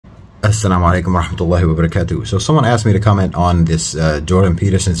Assalamu alaikum wa rahmatullahi wa barakatuh. So someone asked me to comment on this Jordan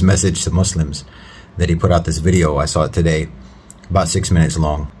Peterson's message to Muslims that he put out this video. I saw it today, about 6 minutes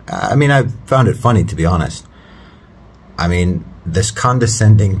long. I mean, I found it funny, to be honest. I mean, this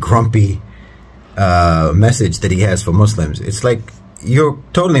condescending, grumpy message that he has for Muslims. It's like you're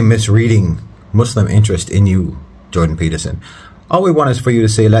totally misreading Muslim interest in you, Jordan Peterson. All we want is for you to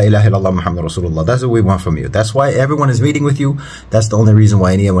say, La ilaha illallah Muhammad Rasulullah. That's what we want from you. That's why everyone is meeting with you. That's the only reason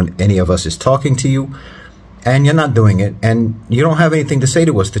why any of us is talking to you. And you're not doing it. And you don't have anything to say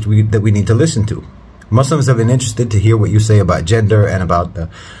to us that we need to listen to. Muslims have been interested to hear what you say about gender and about the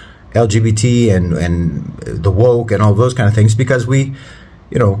LGBT and the woke and all those kind of things, because we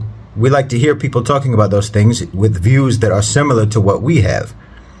like to hear people talking about those things with views that are similar to what we have.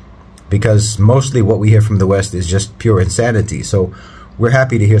 Because mostly what we hear from the West is just pure insanity. So we're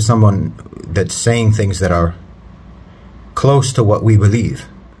happy to hear someone that's saying things that are close to what we believe,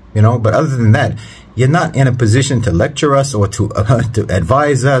 But other than that, you're not in a position to lecture us or to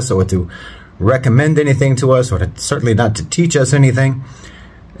advise us or to recommend anything to us, or certainly not to teach us anything.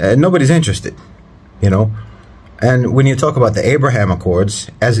 Nobody's interested, And when you talk about the Abraham Accords,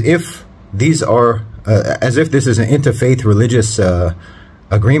 as if this is an interfaith religious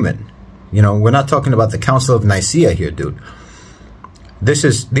agreement. We're not talking about the Council of Nicaea here, dude.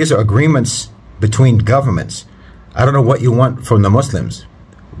 These are agreements between governments. I don't know what you want from the Muslims.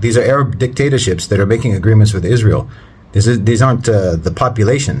 These are Arab dictatorships that are making agreements with Israel. These aren't the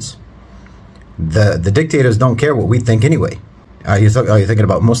populations. The dictators don't care what we think anyway. Are you thinking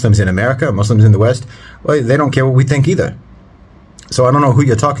about Muslims in America, Muslims in the West? Well, they don't care what we think either. So I don't know who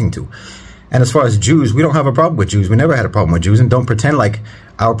you're talking to. And as far as Jews, we don't have a problem with Jews. We never had a problem with Jews. And don't pretend like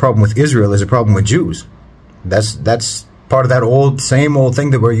our problem with Israel is a problem with Jews. That's part of that same old thing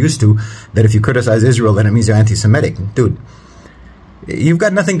that we're used to, that if you criticize Israel, then it means you're anti-Semitic. Dude, you've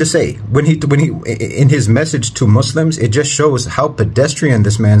got nothing to say. When he in his message to Muslims, it just shows how pedestrian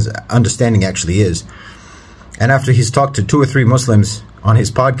this man's understanding actually is. And after he's talked to 2 or 3 Muslims on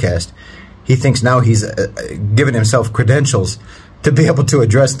his podcast, he thinks now he's given himself credentials to be able to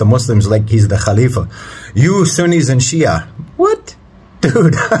address the Muslims like he's the Khalifa. You Sunnis and Shia. What?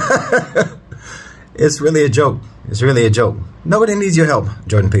 Dude. It's really a joke. It's really a joke. Nobody needs your help,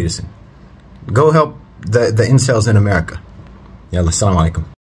 Jordan Peterson. Go help the incels in America. Yalla, assalamu alaikum.